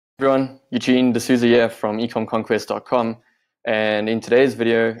Everyone, Eugene D'Souza here from EcomConquest.com, and in today's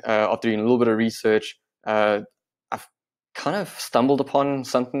video, after doing a little bit of research, I've kind of stumbled upon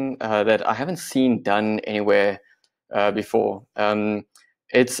something that I haven't seen done anywhere before.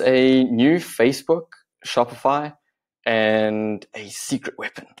 It's a new Facebook, Shopify, and a secret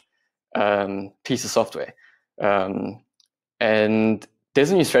weapon piece of software. And there's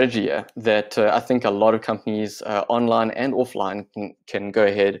a new strategy here that I think a lot of companies, online and offline, can go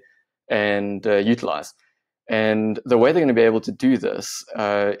ahead and utilize. And the way they're going to be able to do this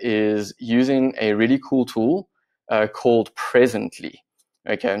is using a really cool tool called Presently.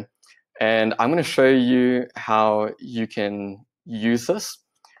 Okay, and I'm going to show you how you can use this.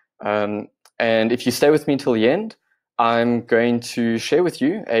 And if you stay with me till the end, I'm going to share with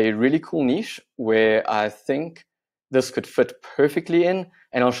you a really cool niche where I think this could fit perfectly in,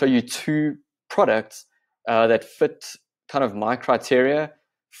 and I'll show you two products that fit kind of my criteria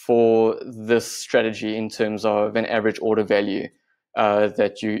for this strategy in terms of an average order value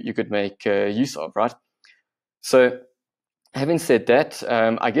that you could make use of, right? So having said that,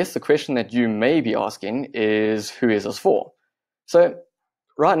 I guess the question that you may be asking is, who is this for? So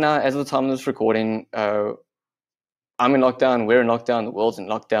right now, as of the time of this recording, I'm in lockdown, we're in lockdown, the world's in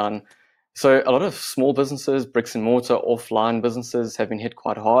lockdown. So a lot of small businesses, bricks and mortar, offline businesses have been hit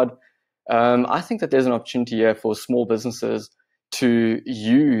quite hard. I think that there's an opportunity here for small businesses to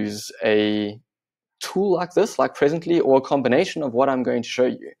use a tool like this, like Presently, or a combination of what I'm going to show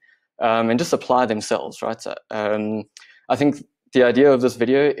you, and just apply themselves, right? So, I think the idea of this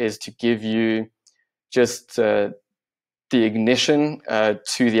video is to give you just the ignition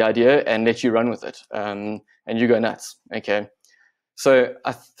to the idea and let you run with it, and you go nuts, okay? So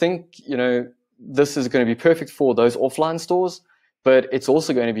I think, this is going to be perfect for those offline stores, but it's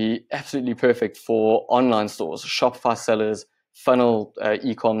also going to be absolutely perfect for online stores, Shopify sellers, funnel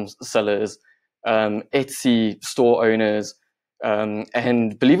e-com sellers, Etsy store owners,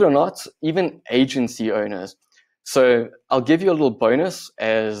 and believe it or not, even agency owners. So I'll give you a little bonus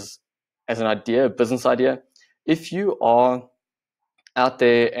as an idea, a business idea. If you are out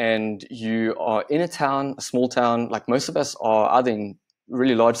there and you are in a town, a small town, like most of us are either in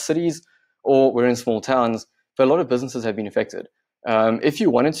really large cities or we're in small towns, but a lot of businesses have been affected. If you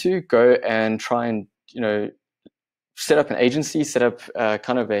wanted to go and try and, set up an agency, set up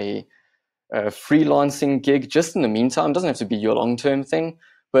kind of a freelancing gig just in the meantime, doesn't have to be your long-term thing,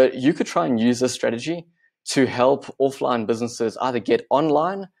 but you could try and use this strategy to help offline businesses either get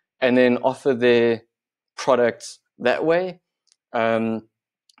online and then offer their products that way,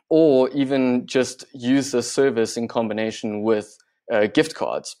 or even just use this service in combination with gift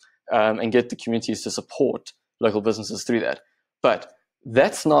cards, and get the communities to support local businesses through that. But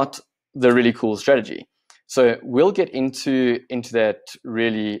that's not the really cool strategy. So we'll get into that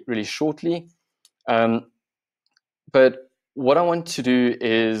really, really shortly. But what I want to do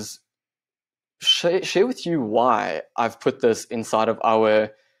is share with you why I've put this inside of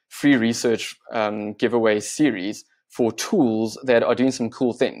our free research giveaway series for tools that are doing some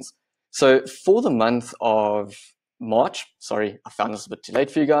cool things. So for the month of March, sorry, I found this a bit too late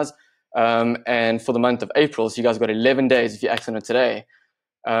for you guys, and for the month of April, so you guys got 11 days if you act on it today,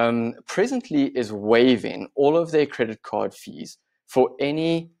 Presently is waiving all of their credit card fees for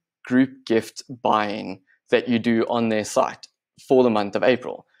any group gift buying that you do on their site for the month of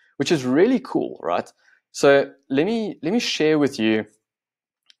April, which is really cool, right? So let me share with you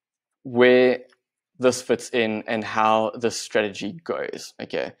where this fits in and how this strategy goes.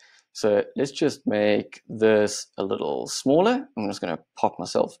 Okay, so let's just make this a little smaller. I'm just going to pop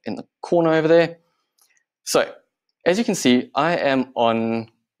myself in the corner over there. So as you can see, I am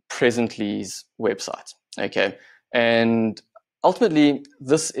on Presently's website. Okay, and ultimately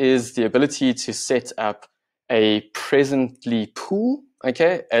this is the ability to set up a Presently pool,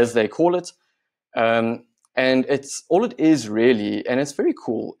 okay, as they call it. And it's all it is really, and it's very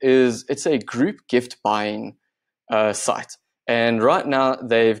cool, is it's a group gift buying site. And right now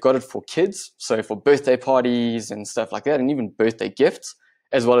they've got it for kids, so for birthday parties and stuff like that, and even birthday gifts,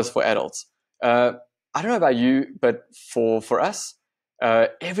 as well as for adults. I don't know about you, but for us,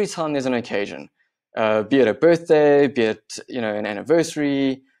 every time there's an occasion, be it a birthday, be it an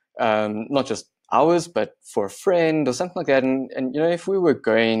anniversary, not just ours, but for a friend or something like that, and if we were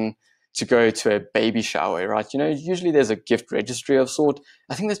going to go to a baby shower, right? Usually there's a gift registry of sort.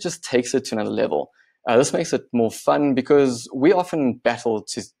 I think this just takes it to another level. This makes it more fun because we often battle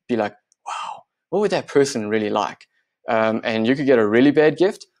to be like, wow, what would that person really like? And you could get a really bad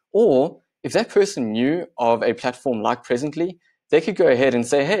gift, or if that person knew of a platform like Presently, they could go ahead and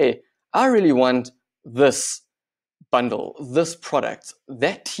say, hey, I really want this bundle, this product,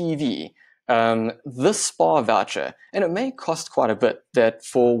 that TV, this spa voucher, and it may cost quite a bit, that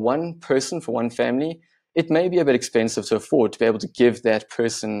for one person, for one family, it may be a bit expensive to afford to be able to give that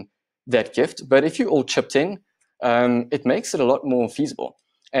person that gift. But if you all chipped in, it makes it a lot more feasible.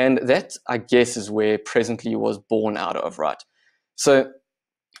 And that, I guess, is where Presently was born out of, right? So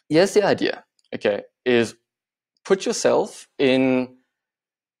here's the idea, okay, is put yourself in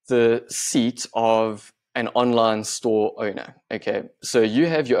the seat of an online store owner, okay? So you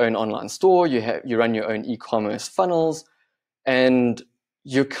have your own online store, you run your own e-commerce funnels, and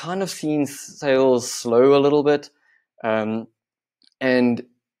you're kind of seeing sales slow a little bit, and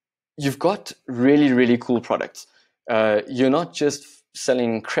you've got really, really cool products. You're not just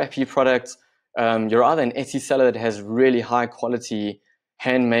selling crappy products. You're either an Etsy seller that has really high quality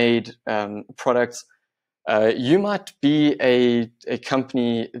handmade products. You might be a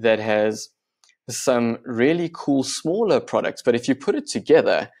company that has some really cool smaller products, but if you put it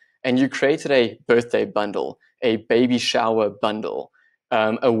together and you created a birthday bundle, a baby shower bundle,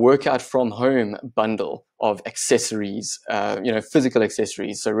 a workout from home bundle of accessories, physical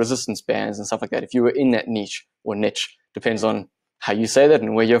accessories, so resistance bands and stuff like that. If you were in that niche, or niche, depends on how you say that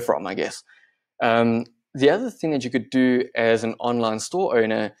and where you're from, I guess. The other thing that you could do as an online store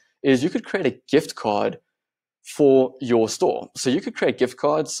owner is you could create a gift card for your store. So you could create gift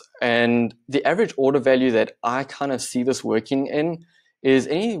cards, and the average order value that I kind of see this working in is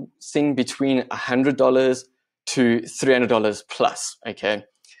anything between $100 to $300 plus, okay?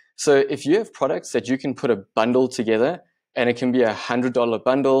 So if you have products that you can put a bundle together, and it can be $100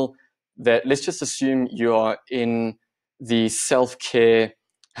 bundle, that let's just assume you are in the self-care,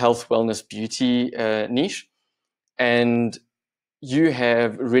 health, wellness, beauty niche, and you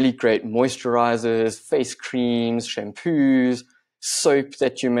have really great moisturizers, face creams, shampoos, soap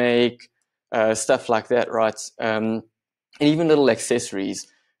that you make, stuff like that, right? And even little accessories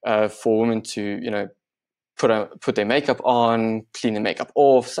for women to, put their makeup on, clean their makeup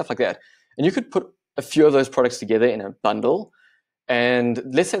off, stuff like that. And you could put a few of those products together in a bundle. And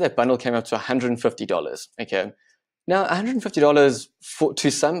let's say that bundle came up to $150, okay? Now, $150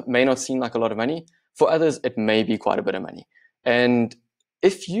 to some may not seem like a lot of money. For others, it may be quite a bit of money. And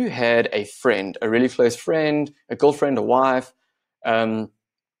if you had a friend, a really close friend, a girlfriend, a wife,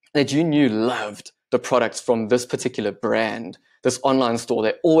 that you knew loved the products from this particular brand, this online store,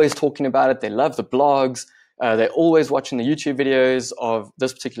 they're always talking about it, they love the blogs, they're always watching the YouTube videos of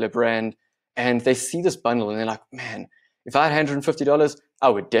this particular brand, and they see this bundle and they're like, man, if I had $150, I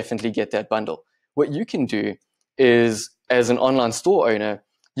would definitely get that bundle. What you can do is, as an online store owner,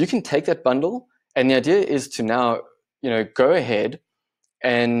 you can take that bundle, and the idea is to now go ahead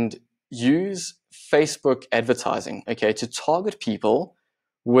and use Facebook advertising, okay, to target people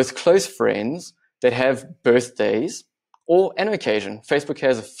with close friends that have birthdays or an occasion. Facebook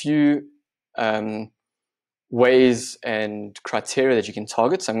has a few ways and criteria that you can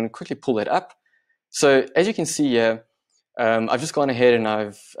target. So I'm going to quickly pull that up. So as you can see here, I've just gone ahead and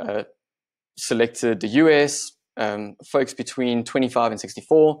I've selected the US, folks between 25 and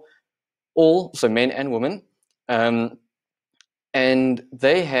 64, all, so men and women. And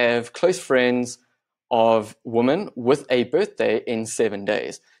they have close friends of women with a birthday in 7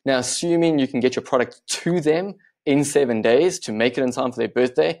 days. Now, assuming you can get your product to them in 7 days to make it in time for their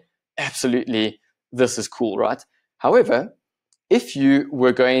birthday, absolutely, this is cool, right? However, if you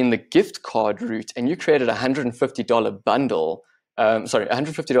were going the gift card route and you created a $150 bundle,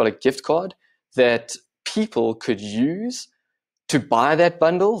 $150 gift card that people could use to buy that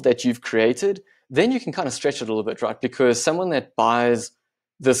bundle that you've created, then you can kind of stretch it a little bit, right? Because someone that buys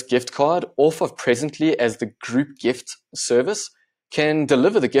this gift card off of Presently as the group gift service can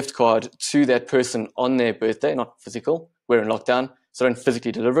deliver the gift card to that person on their birthday, not physical. We're in lockdown, so don't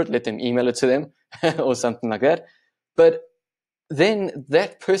physically deliver it. Let them email it to them or something like that. But then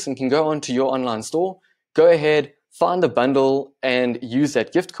that person can go onto your online store, go ahead, find the bundle, and use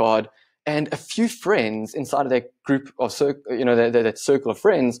that gift card. And a few friends inside of that group of that circle of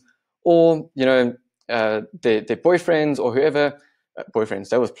friends, or their boyfriends or whoever, boyfriends,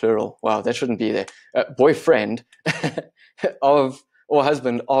 that was plural. Wow, that shouldn't be there. Boyfriend of or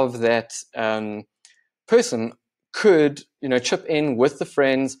husband of that person could chip in with the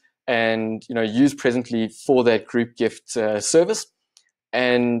friends and use Presently for that group gift service,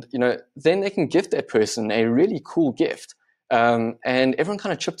 and then they can gift that person a really cool gift. And everyone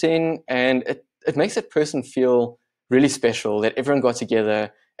kind of chipped in, and it makes that person feel really special that everyone got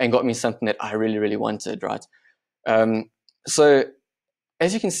together and got me something that I really, really wanted, right? So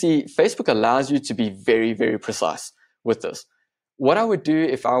as you can see, Facebook allows you to be very, very precise with this. What I would do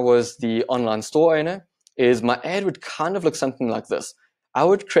if I was the online store owner is my ad would kind of look something like this. I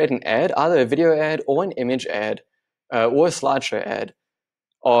would create an ad, either a video ad or an image ad, or a slideshow ad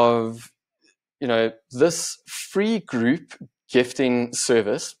of, this free group gifting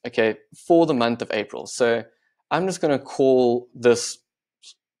service, okay, for the month of April. So I'm just going to call this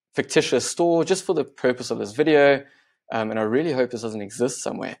fictitious store just for the purpose of this video. And I really hope this doesn't exist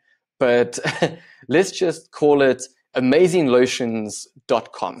somewhere. But let's just call it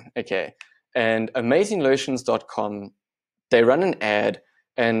amazinglotions.com, okay? And amazinglotions.com, they run an ad,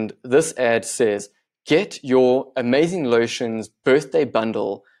 and this ad says, get your Amazing Lotions birthday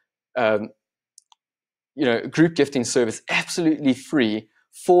bundle, group gifting service absolutely free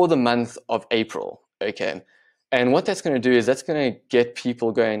for the month of April, okay? And what that's going to do is that's going to get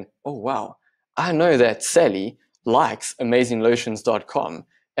people going, oh, wow, I know that Sally likes amazinglotions.com.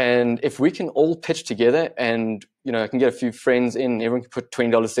 And if we can all pitch together and, I can get a few friends in, everyone can put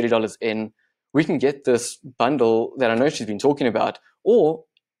 $20, $30 in, we can get this bundle that I know she's been talking about, or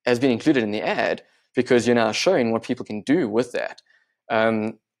has been included in the ad, because you're now showing what people can do with that.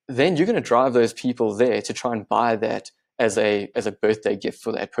 Then you're going to drive those people there to try and buy that as a birthday gift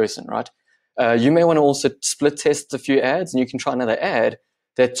for that person, right? You may want to also split test a few ads, and you can try another ad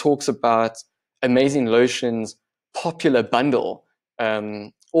that talks about Amazing Lotions popular bundle,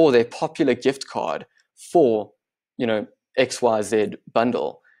 or their popular gift card for, XYZ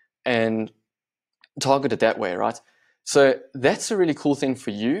bundle, and target it that way, right? So that's a really cool thing for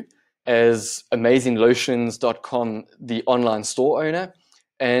you as amazinglotions.com, the online store owner.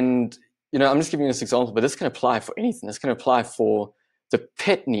 And, I'm just giving you this example, but this can apply for anything. This can apply for the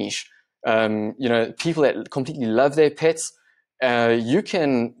pet niche. People that completely love their pets. You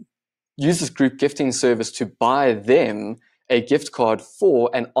can use this group gifting service to buy them a gift card for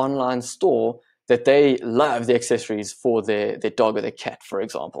an online store that they love the accessories for their dog or their cat, for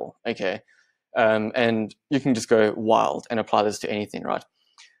example. Okay. And you can just go wild and apply this to anything, right?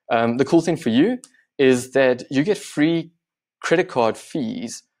 The cool thing for you is that you get free credit card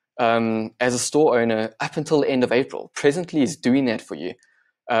fees as a store owner up until the end of April. Presently is doing that for you.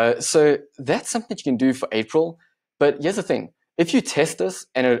 So that's something that you can do for April. But here's the thing. If you test this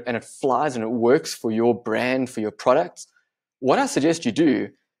and it flies and it works for your brand, for your products, what I suggest you do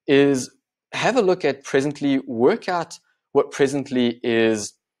is have a look at Presently, work out what Presently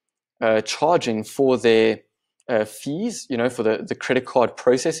is charging for their fees, for the credit card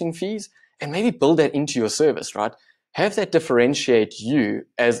processing fees, and maybe build that into your service, right? Have that differentiate you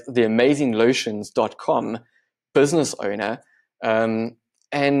as the amazinglotions.com business owner,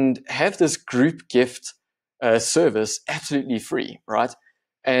 and have this group gift service absolutely free, right?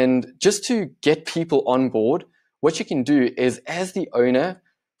 And just to get people on board, what you can do is, as the owner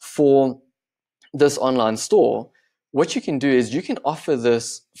for this online store, what you can do is you can offer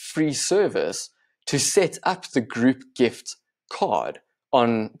this free service to set up the group gift card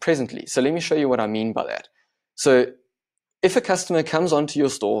on Presently. So let me show you what I mean by that. So if a customer comes onto your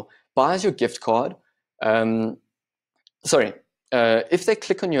store, buys your gift card, if they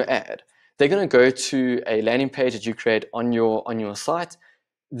click on your ad, they're going to go to a landing page that you create on your site.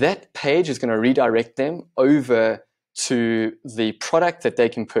 That page is going to redirect them over to the product that they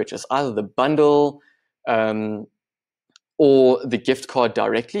can purchase, either the bundle or the gift card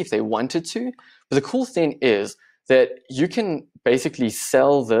directly if they wanted to. But the cool thing is that you can basically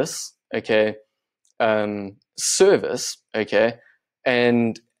sell this, service,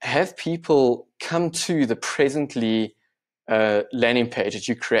 and have people come to the Presently landing page that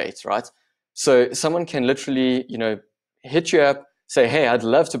you create, right? So someone can literally, hit you up, say, hey, I'd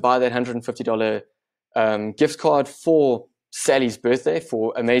love to buy that $150 gift card for Sally's birthday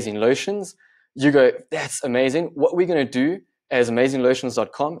for Amazing Lotions. You go, that's amazing. What we're going to do as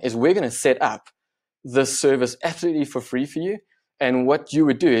amazinglotions.com is we're going to set up this service absolutely for free for you. And what you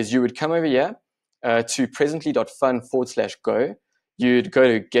would do is you would come over here to presently.fun/go. You'd go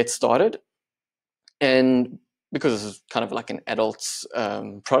to get started. And because this is kind of like an adult's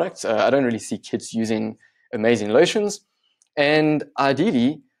product, I don't really see kids using Amazing Lotions. And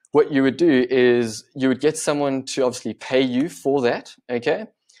ideally, what you would do is you would get someone to obviously pay you for that,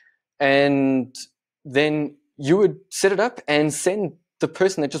 and then you would set it up and send the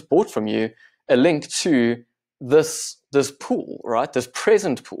person that just bought from you a link to this pool, right? This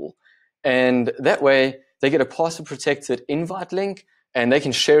present pool. And that way they get a password protected invite link, and they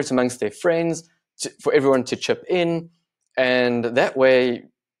can share it amongst their friends for everyone to chip in. And that way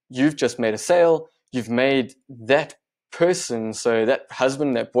you've just made a sale. You've made that person, so that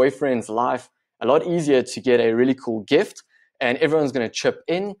husband, that boyfriend's life, a lot easier to get a really cool gift, and everyone's going to chip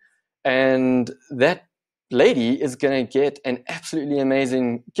in. And that lady is going to get an absolutely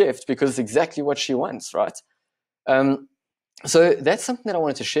amazing gift because it's exactly what she wants, right? So that's something that I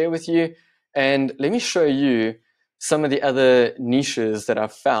wanted to share with you. And let me show you some of the other niches that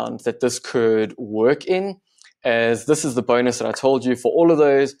I've found that this could work in, as this is the bonus that I told you for all of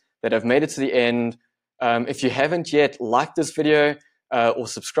those that have made it to the end. If you haven't yet liked this video or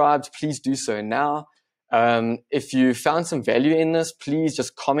subscribed, please do so now. If you found some value in this, please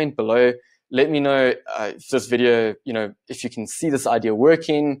just comment below. Let me know if this video, if you can see this idea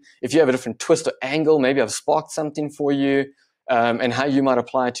working, if you have a different twist or angle, maybe I've sparked something for you, and how you might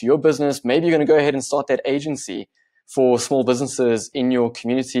apply it to your business. Maybe you're going to go ahead and start that agency for small businesses in your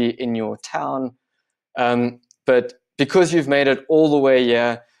community, in your town. But because you've made it all the way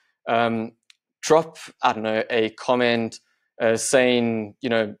here, drop, I don't know, a comment saying,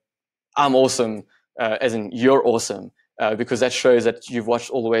 I'm awesome, as in you're awesome, because that shows that you've watched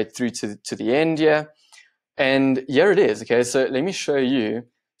all the way through to the end here. And here it is. Okay, so let me show you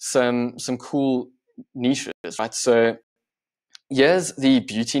some cool niches, right? So here's the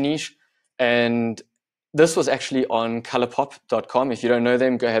beauty niche, and this was actually on colourpop.com. If you don't know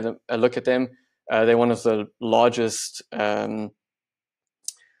them, go ahead and look at them. They're one of the largest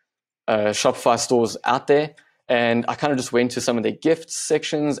Shopify stores out there. And I kind of just went to some of their gifts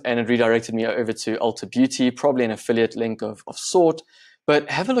sections, and it redirected me over to Ulta Beauty, probably an affiliate link of sort. But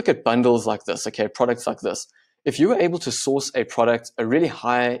have a look at bundles like this, okay, products like this. If you were able to source a product, a really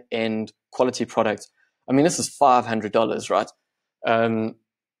high-end quality product, I mean, this is $500, right?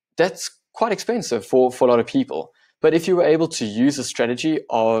 That's quite expensive for a lot of people. But if you were able to use a strategy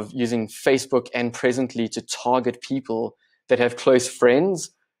of using Facebook and presently to target people that have close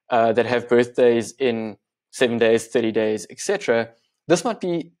friends, that have birthdays in 7 days, 30 days, etc., this might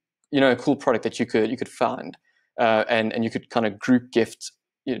be, a cool product that you could find, and you could kind of group gift,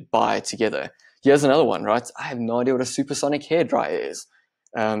 buy together. Here's another one, right? I have no idea what a supersonic hairdryer is.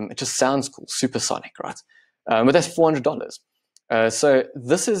 It just sounds cool, supersonic, right? But that's $400. So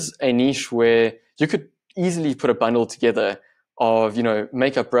this is a niche where you could easily put a bundle together of,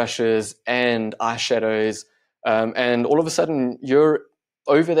 makeup brushes and eyeshadows, and all of a sudden you're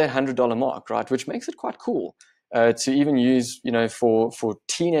over that $100 mark, right? Which makes it quite cool to even use, for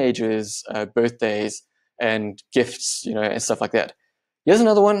teenagers' birthdays and gifts, and stuff like that. Here's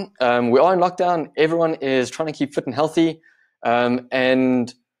another one. We are in lockdown. Everyone is trying to keep fit and healthy,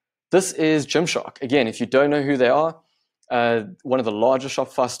 and this is Gymshark. Again, if you don't know who they are, one of the largest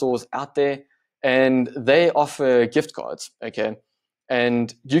Shopify stores out there, and they offer gift cards, okay?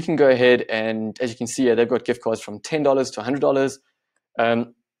 And you can go ahead and, as you can see here, they've got gift cards from $10 to $100.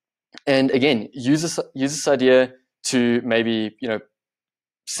 And again, use this idea to maybe,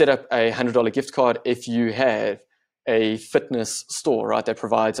 set up a $100 gift card if you have a fitness store, right, that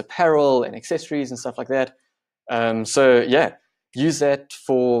provides apparel and accessories and stuff like that. So yeah, use that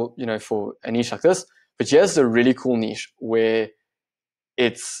for, for a niche like this. But here's the really cool niche where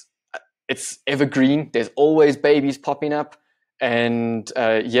it's evergreen. There's always babies popping up. And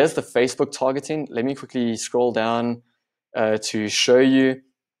here's the Facebook targeting. Let me quickly scroll down to show you.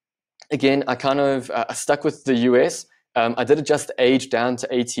 Again, I kind of stuck with the US. I did adjust the age down to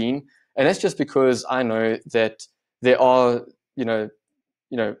 18. And that's just because I know that there are,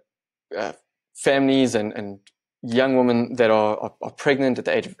 families and young women that are pregnant at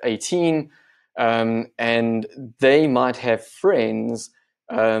the age of 18. And they might have friends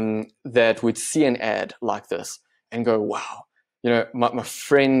that would see an ad like this and go, wow, my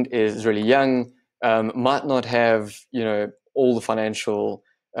friend is really young, might not have, all the financial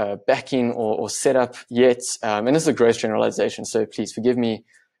backing or setup yet. And this is a gross generalization, so please forgive me,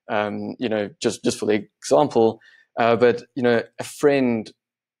 just for the example. But, a friend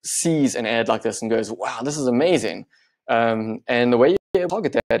sees an ad like this and goes, wow, this is amazing. And the way you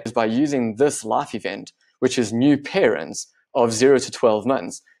target that is by using this life event, which is new parents of 0 to 12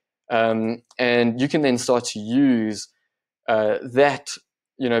 months. And you can then start to use that,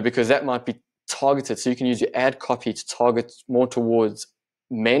 because that might be targeted. So you can use your ad copy to target more towards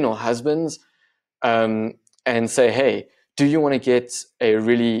men or husbands, and say, hey, do you want to get a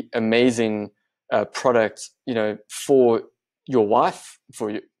really amazing product, for your wife,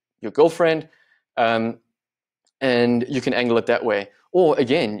 for your girlfriend? And you can angle it that way. Or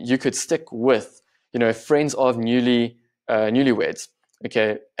again, you could stick with, friends of newlyweds,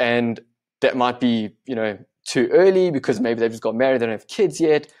 okay? And that might be, too early because maybe they've just got married, they don't have kids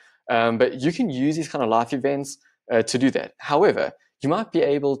yet. But you can use these kind of life events to do that. However, you might be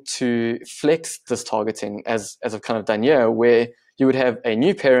able to flex this targeting as I've kind of done here, where you would have a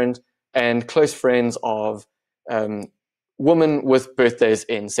new parent and close friends of women with birthdays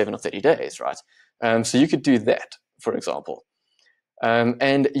in 7 or 30 days, right? So you could do that, for example.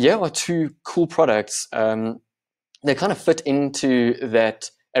 And here are two cool products. They kind of fit into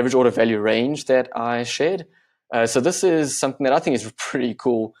that average order value range that I shared. So this is something that I think is pretty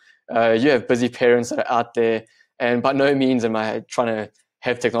cool. You have busy parents that are out there, and by no means am I trying to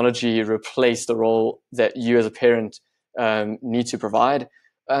have technology replace the role that you as a parent need to provide.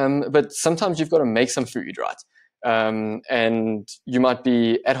 But sometimes you've got to make some food, right? And you might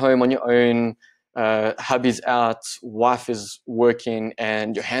be at home on your own, hubby's out, wife is working,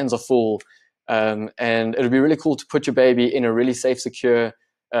 and your hands are full. And it would be really cool to put your baby in a really safe, secure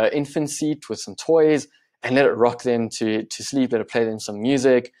infant seat with some toys and let it rock them to sleep, let it play them some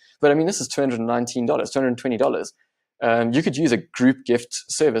music. But I mean, this is $219, $220. You could use a group gift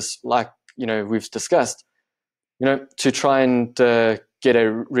service like, we've discussed, to try and get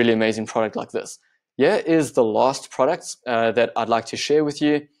a really amazing product like this. Here is the last product that I'd like to share with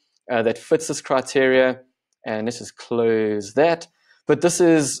you that fits this criteria. And let's just close that. But this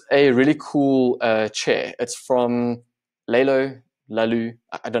is a really cool chair. It's from Lalu.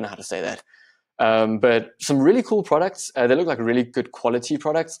 I don't know how to say that. But some really cool products. They look like really good quality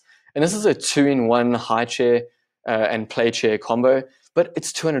products. And this is a 2-in-1 high chair and play chair combo. But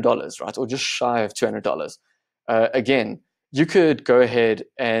it's $200, right? Or just shy of $200. Again, you could go ahead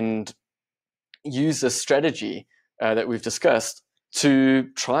and use this strategy that we've discussed to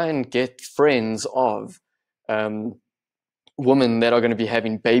try and get friends of women that are going to be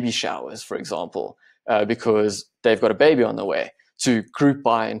having baby showers, for example, because they've got a baby on the way, to group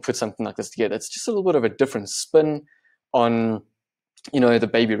buy and put something like this together. It's just a little bit of a different spin on, the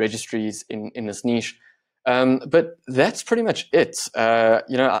baby registries in this niche. But that's pretty much it.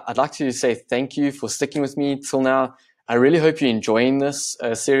 I'd like to say thank you for sticking with me till now. I really hope you're enjoying this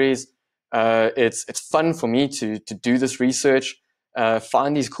series. It's fun for me to do this research,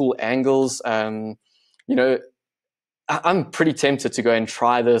 find these cool angles. I'm pretty tempted to go and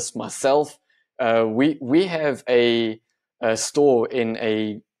try this myself. We have a store in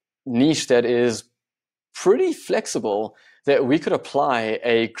a niche that is pretty flexible that we could apply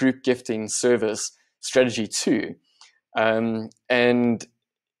a group gifting service strategy to. And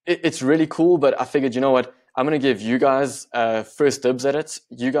it's really cool, but I figured, you know what, I'm going to give you guys first dibs at it.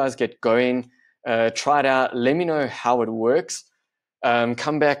 You guys get going, try it out. Let me know how it works.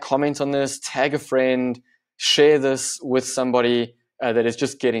 Come back, comment on this, tag a friend, share this with somebody that is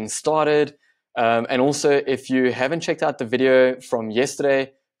just getting started. And also, if you haven't checked out the video from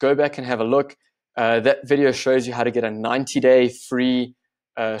yesterday, go back and have a look. That video shows you how to get a 90-day free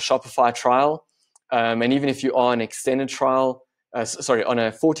Shopify trial. And even if you are on extended trial, on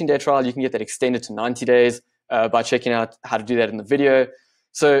a 14-day trial, you can get that extended to 90 days by checking out how to do that in the video.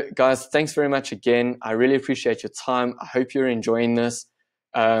 So guys, thanks very much again. I really appreciate your time. I hope you're enjoying this.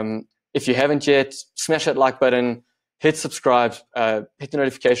 If you haven't yet, smash that like button, hit subscribe, hit the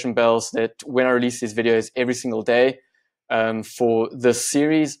notification bell so that when I release these videos every single day for this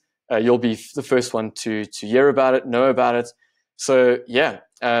series, you'll be the first one to hear about it, know about it. So yeah,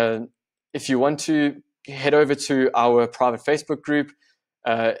 if you want to head over to our private Facebook group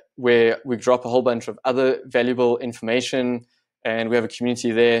where we drop a whole bunch of other valuable information, and we have a community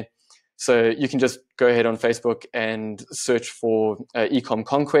there. So you can just go ahead on Facebook and search for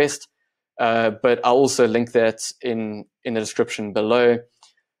EcomConquest. But I'll also link that in the description below.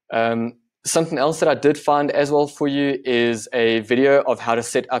 Something else that I did find as well for you is a video of how to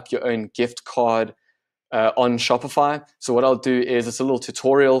set up your own gift card on Shopify. So what I'll do is it's a little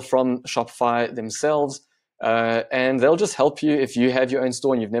tutorial from Shopify themselves, and they'll just help you if you have your own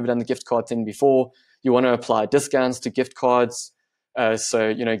store and you've never done the gift card thing before. You want to apply discounts to gift cards.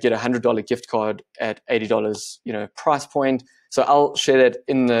 So, get a $100 gift card at $80, price point. So I'll share that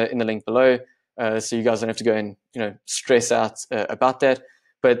in the link below. So you guys don't have to go and, stress out about that.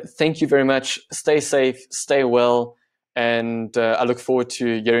 But thank you very much. Stay safe, stay well. And I look forward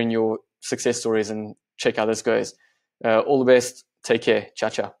to hearing your success stories and check how this goes. All the best. Take care. Ciao,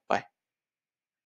 ciao. Bye.